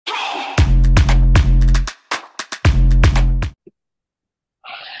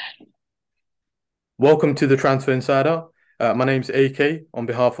Welcome to the Transfer Insider. My name's AK on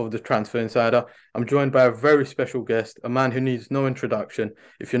behalf of the Transfer Insider. I'm joined by a very special guest, a man who needs no introduction.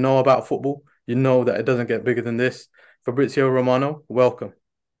 If you know about football, you know that it doesn't get bigger than this. Fabrizio Romano, welcome.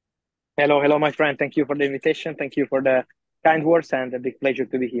 Hello, my friend. Thank you for the invitation. Thank you for the kind words and a big pleasure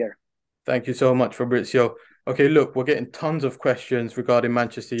to be here. Thank you so much, Fabrizio. Okay, look, we're getting tons of questions regarding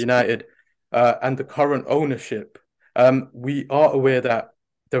Manchester United and the current ownership. We are aware that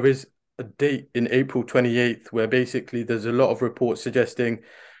there is a date in April 28th where basically there's a lot of reports suggesting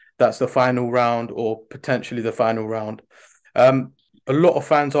that's the final round or potentially the final round. A lot of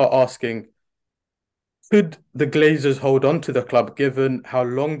fans are asking, could the Glazers hold on to the club given how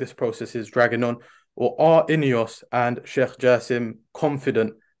long this process is dragging on? Or are Ineos and Sheikh Jassim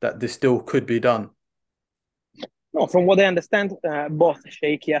confident that this still could be done? No, from what I understand, both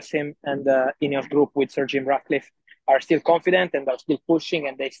Sheikh Yassim and the Ineos Group with Sir Jim Ratcliffe are still confident and are still pushing,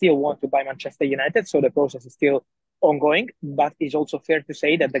 and they still want to buy Manchester United. So the process is still ongoing. But it's also fair to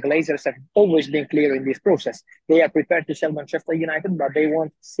say that the Glazers have always been clear in this process. They are prepared to sell Manchester United, but they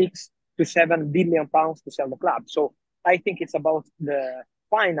want £6 to £7 billion to sell the club. So I think it's about the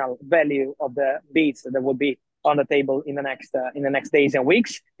final value of the bids that will be on the table in the next days and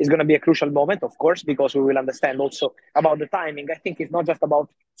weeks. Is going to be a crucial moment, of course, because we will understand also about the timing. I think it's not just about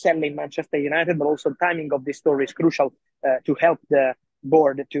selling Manchester United, but also timing of this story is crucial to help the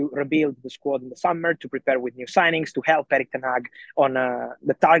board to rebuild the squad in the summer, to prepare with new signings, to help Erik Ten Hag on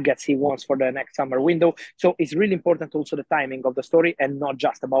the targets he wants for the next summer window. So it's really important also the timing of the story and not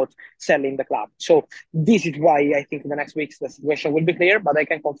just about selling the club. So this is why I think in the next weeks the situation will be clear, but I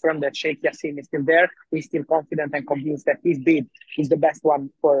can confirm that Sheikh Yassim is still there. He's still confident and convinced that his bid is the best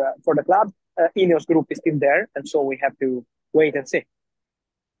one for the club. Ineos Group is still there, and so we have to wait and see.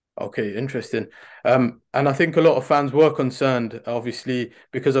 Okay, interesting. And I think a lot of fans were concerned, obviously,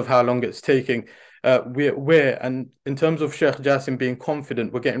 because of how long it's taking. And in terms of Sheikh Jassim being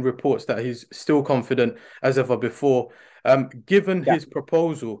confident, we're getting reports that he's still confident as ever before. Given Yeah. his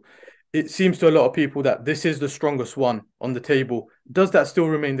proposal, it seems to a lot of people that this is the strongest one on the table. Does that still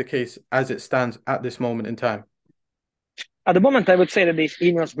remain the case as it stands at this moment in time? At the moment, I would say that this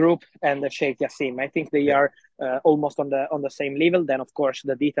Ineos Group and the Sheikh Yassim, I think they Yeah, are almost on the same level. Then, of course,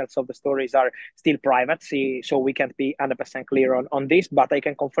 the details of the stories are still private, so we can't be 100% clear on this. But I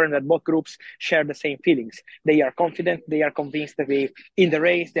can confirm that both groups share the same feelings. They are confident, they are convinced to be in the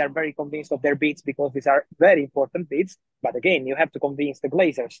race. They are very convinced of their bids because these are very important bids. But again, you have to convince the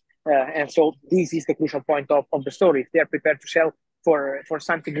Glazers, and so this is the crucial point of the story. If they are prepared to sell for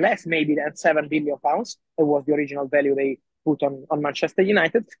something less, maybe than £7 billion, it was the original value they put on Manchester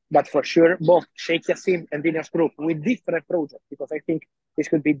United, but for sure both Sheikh Yassim and Ineos Group with different projects, because I think this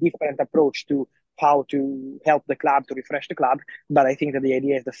could be different approach to how to help the club to refresh the club. But I think that the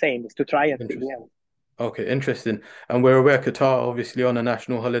idea is the same: is to try and to interesting. win. Okay, interesting. And we're aware Qatar obviously on a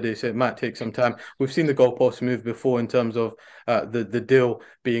national holiday, so it might take some time. We've seen the goalposts move before in terms of the deal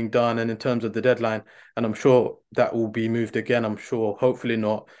being done and in terms of the deadline, and I'm sure that will be moved again. I'm sure, hopefully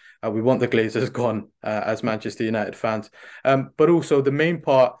not. We want the Glazers gone as Manchester United fans. But also the main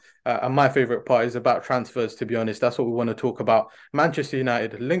part and my favourite part is about transfers, to be honest. That's what we want to talk about. Manchester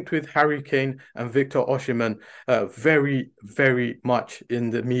United linked with Harry Kane and Victor Osimhen very, very much in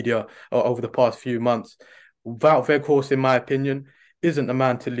the media over the past few months. Wout Weghorst, in my opinion, isn't the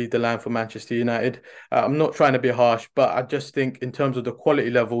man to lead the line for Manchester United. I'm not trying to be harsh, but I just think in terms of the quality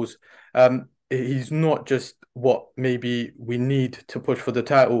levels, he's not just what maybe we need to push for the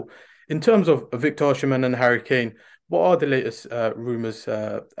title. In terms of Victor Osimhen and Harry Kane, what are the latest rumours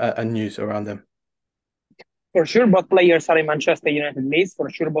and news around them? For sure, both players are in Manchester United list. For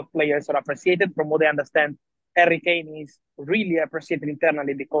sure, both players are appreciated. From what I understand, Harry Kane is really appreciated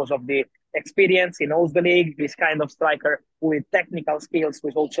internally because of the experience. He knows the league. This kind of striker with technical skills who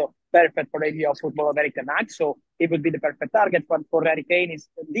is also perfect for the idea of football of Erik Ten Hag. So it would be the perfect target. But for Harry Kane, it's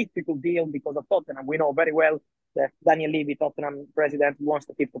a difficult deal because of Tottenham. We know very well that Daniel Levy, Tottenham president, wants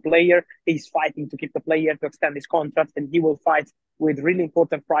to keep the player. He's fighting to keep the player, to extend his contract, and he will fight with really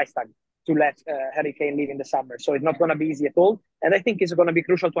important price tag to let Harry Kane leave in the summer. So it's not going to be easy at all. And I think it's going to be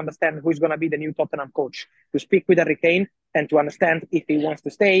crucial to understand who is going to be the new Tottenham coach, to speak with Harry Kane and to understand if he wants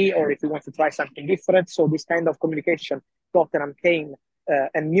to stay or if he wants to try something different. So this kind of communication, Tottenham, Kane,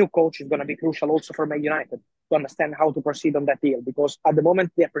 and new coach is going to be crucial also for Man United to understand how to proceed on that deal. Because at the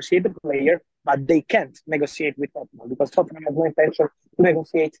moment they appreciate the player, but they can't negotiate with Tottenham because Tottenham has no intention to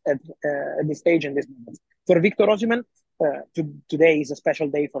negotiate at this stage and this moment. For Victor Osimhen, today is a special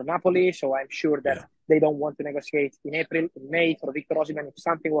day for Napoli, so I'm sure that Yeah. they don't want to negotiate in April, in May for Victor Osimhen. If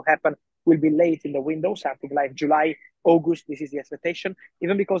something will happen, will be late in the window, something like July, August. This is the expectation.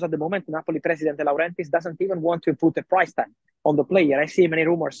 Even because at the moment, Napoli president De Laurentiis doesn't even want to put a price tag on the player. I see many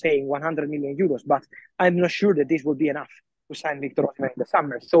rumors saying 100 million euros, but I'm not sure that this will be enough to sign Victor Osimhen in the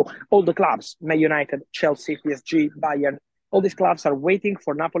summer. So all the clubs, Man United, Chelsea, PSG, Bayern, all these clubs are waiting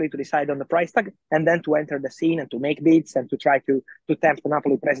for Napoli to decide on the price tag and then to enter the scene and to make bids and to try to tempt the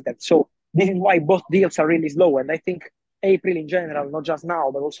Napoli president. So this is why both deals are really slow. And I think April in general, not just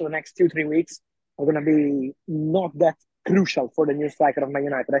now, but also the next 2-3 weeks are going to be not that crucial for the new striker of Man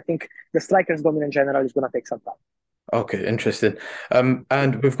United. I think the strikers dominant in general is going to take some time. Okay, interesting.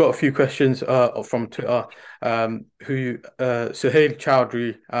 And we've got a few questions from Twitter. Who Suhail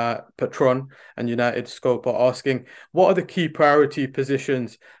Chowdhury, Patron and United Scope are asking, what are the key priority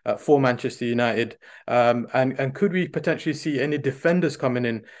positions for Manchester United? And could we potentially see any defenders coming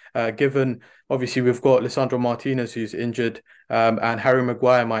in, given obviously we've got Lisandro Martinez who's injured, and Harry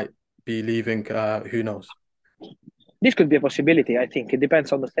Maguire might be leaving. Who knows? This could be a possibility. I think it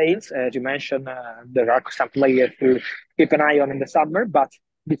depends on the sales. As you mentioned, there are some players to keep an eye on in the summer, but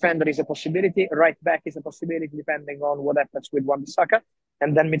defender is a possibility. Right back is a possibility depending on what happens with Wan-Bissaka.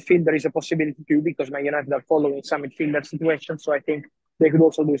 And then midfielder is a possibility too because Man United are following some midfielder situations. So I think they could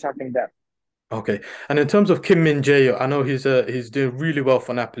also do something there. Okay. And in terms of Kim Min-jae, I know he's doing really well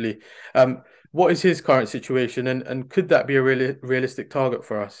for Napoli. Um, what is his current situation, and could that be a realistic target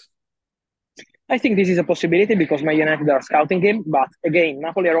for us? I think this is a possibility because Man United are scouting him. But again,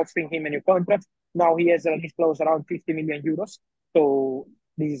 Napoli are offering him a new contract. Now he has a release clause around 50 million euros. So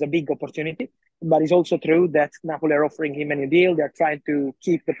this is a big opportunity. But it's also true that Napoli are offering him a new deal. They're trying to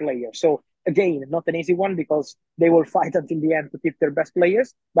keep the player. So again, not an easy one because they will fight until the end to keep their best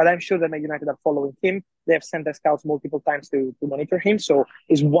players. But I'm sure that Man United are following him. They have sent their scouts multiple times to monitor him. So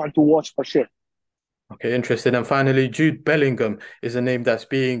he's one to watch for sure. Okay, interesting. And finally, Jude Bellingham is a name that's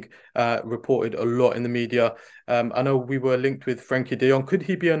being reported a lot in the media. I know we were linked with Frankie de Jong. Could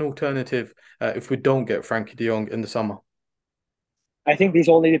he be an alternative if we don't get Frankie de Jong in the summer? I think this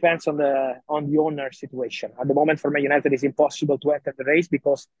only depends on the owner situation. At the moment, for Man United, it's impossible to enter the race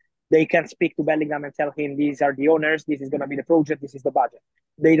because they can speak to Bellingham and tell him these are the owners, this is going to be the project, this is the budget.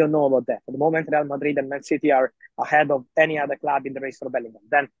 They don't know about that. At the moment, Real Madrid and Man City are ahead of any other club in the race for Bellingham.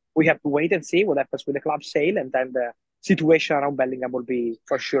 Then we have to wait and see what happens with the club sale, and then the situation around Bellingham will be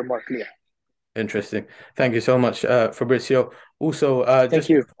for sure more clear. Interesting. Thank you so much, Fabrizio. Also, Thank just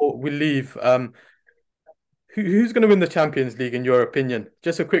you. before we leave, who's going to win the Champions League in your opinion?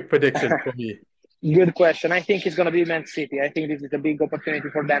 Just a quick prediction from you. Good question. I think it's going to be Man City. I think this is a big opportunity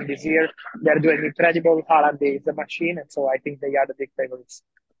for them this year. They're doing incredible. Haaland is the machine, and so I think they are the big favorites.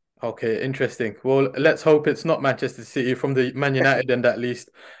 Okay, interesting. Well, let's hope it's not Manchester City from the Man United end at least.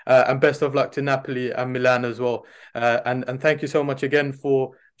 And best of luck to Napoli and Milan as well. And thank you so much again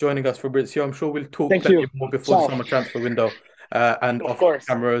for joining us, Fabrizio. I'm sure we'll talk Thank plenty you. more before the Ciao. summer transfer window and Of off course.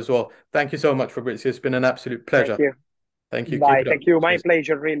 camera as well. Thank you so much, Fabrizio. It's been an absolute Thank pleasure. you. Thank you. Keep Bye. it up. Thank you. My Cheers.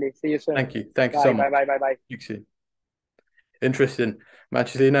 pleasure, really. See you soon. Thank you. Thank you so Bye. Bye. much. Bye. Bye. Bye. Speak soon. Interesting.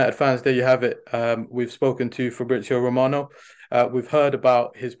 Manchester United fans, there you have it. We've spoken to Fabrizio Romano. We've heard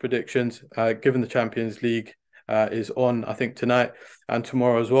about his predictions, given the Champions League is on, I think, tonight and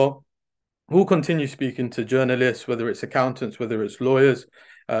tomorrow as well. We'll continue speaking to journalists, whether it's accountants, whether it's lawyers,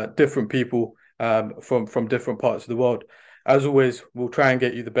 different people from different parts of the world. As always, we'll try and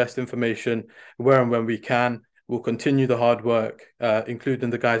get you the best information where and when we can. We'll continue the hard work, including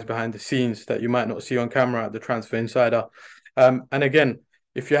the guys behind the scenes that you might not see on camera at the Transfer Insider. And again,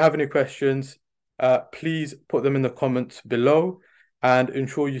 if you have any questions, please put them in the comments below and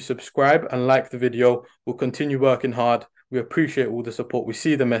ensure you subscribe and like the video. We'll continue working hard. We appreciate all the support. We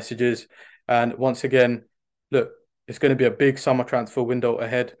see the messages. And once again, look, it's going to be a big summer transfer window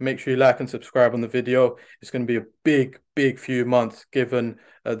ahead. Make sure you like and subscribe on the video. It's going to be a big few months given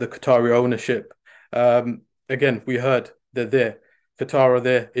the Qatari ownership. Again, we heard they're there. Qatar are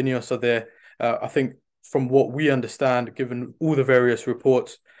there. Ineos are there. I think from what we understand, given all the various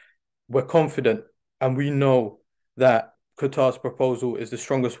reports, we're confident and we know that Qatar's proposal is the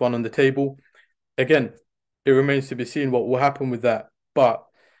strongest one on the table. Again, it remains to be seen what will happen with that. But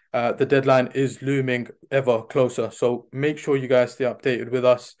the deadline is looming ever closer. So make sure you guys stay updated with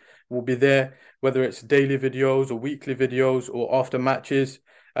us. We'll be there, whether it's daily videos or weekly videos or after matches.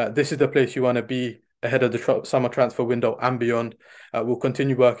 This is the place you want to be ahead of the summer transfer window and beyond. We'll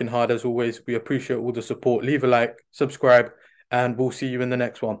continue working hard as always. We appreciate all the support. Leave a like, subscribe, and we'll see you in the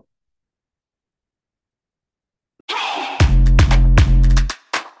next one.